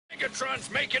Megatron's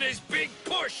making his big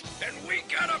push, and we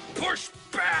gotta push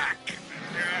back!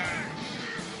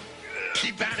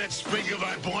 Keep at it, Springer,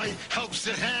 my boy. Helps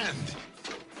at hand.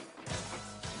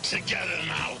 Together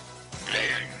now.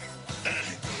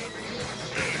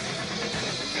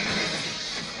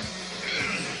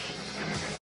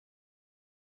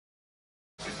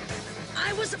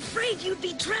 I was afraid you'd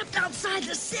be trapped outside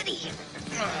the city.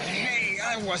 Hey,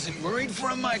 I wasn't worried for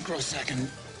a microsecond.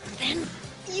 Then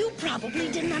you probably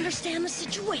didn't understand the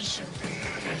situation.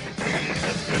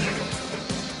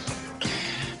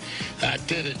 That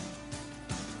did it.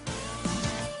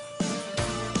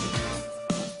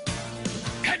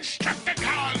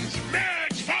 Constructicons,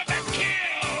 merge for the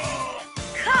kill!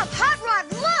 Cup, Hot Rod,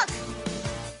 look!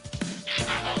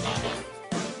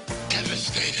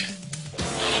 Devastator.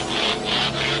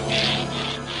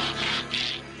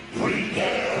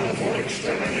 Prepare for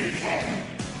extermination!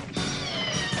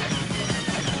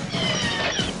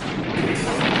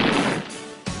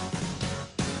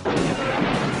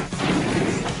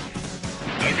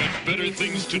 I got better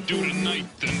things to do tonight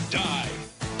than die.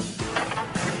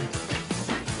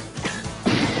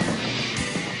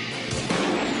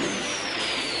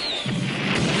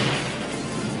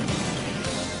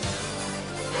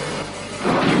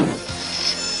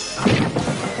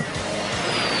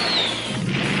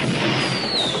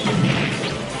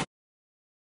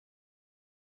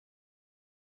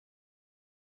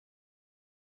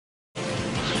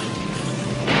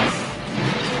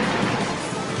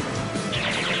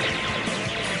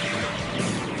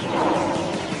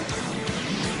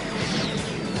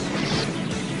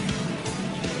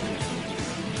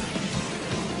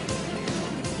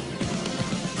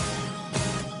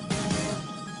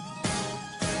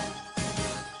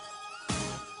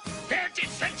 Their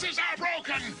defenses are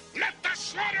broken! Let the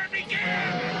slaughter begin!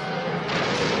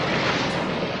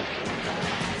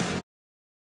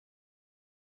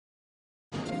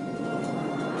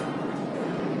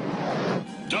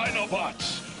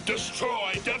 Dinobots,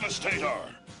 destroy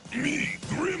Devastator! Me,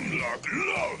 Grimlock,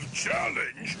 love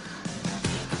challenge!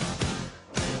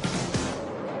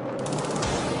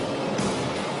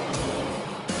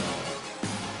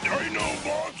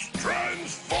 Dinobots,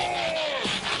 transform!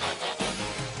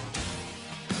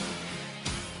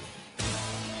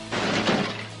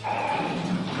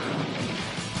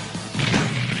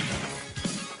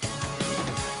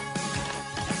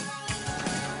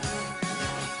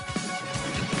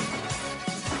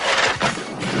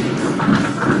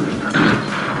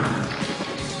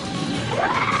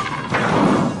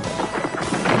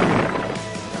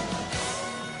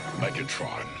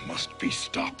 Megatron must be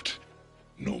stopped,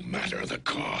 no matter the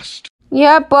cost.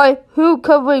 Yeah, but who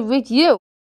covered with you?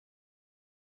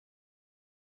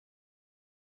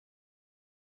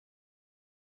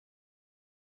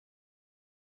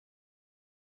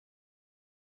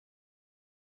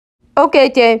 Okay,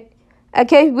 then. I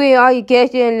guess we are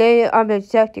getting later on the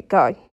Decepticon.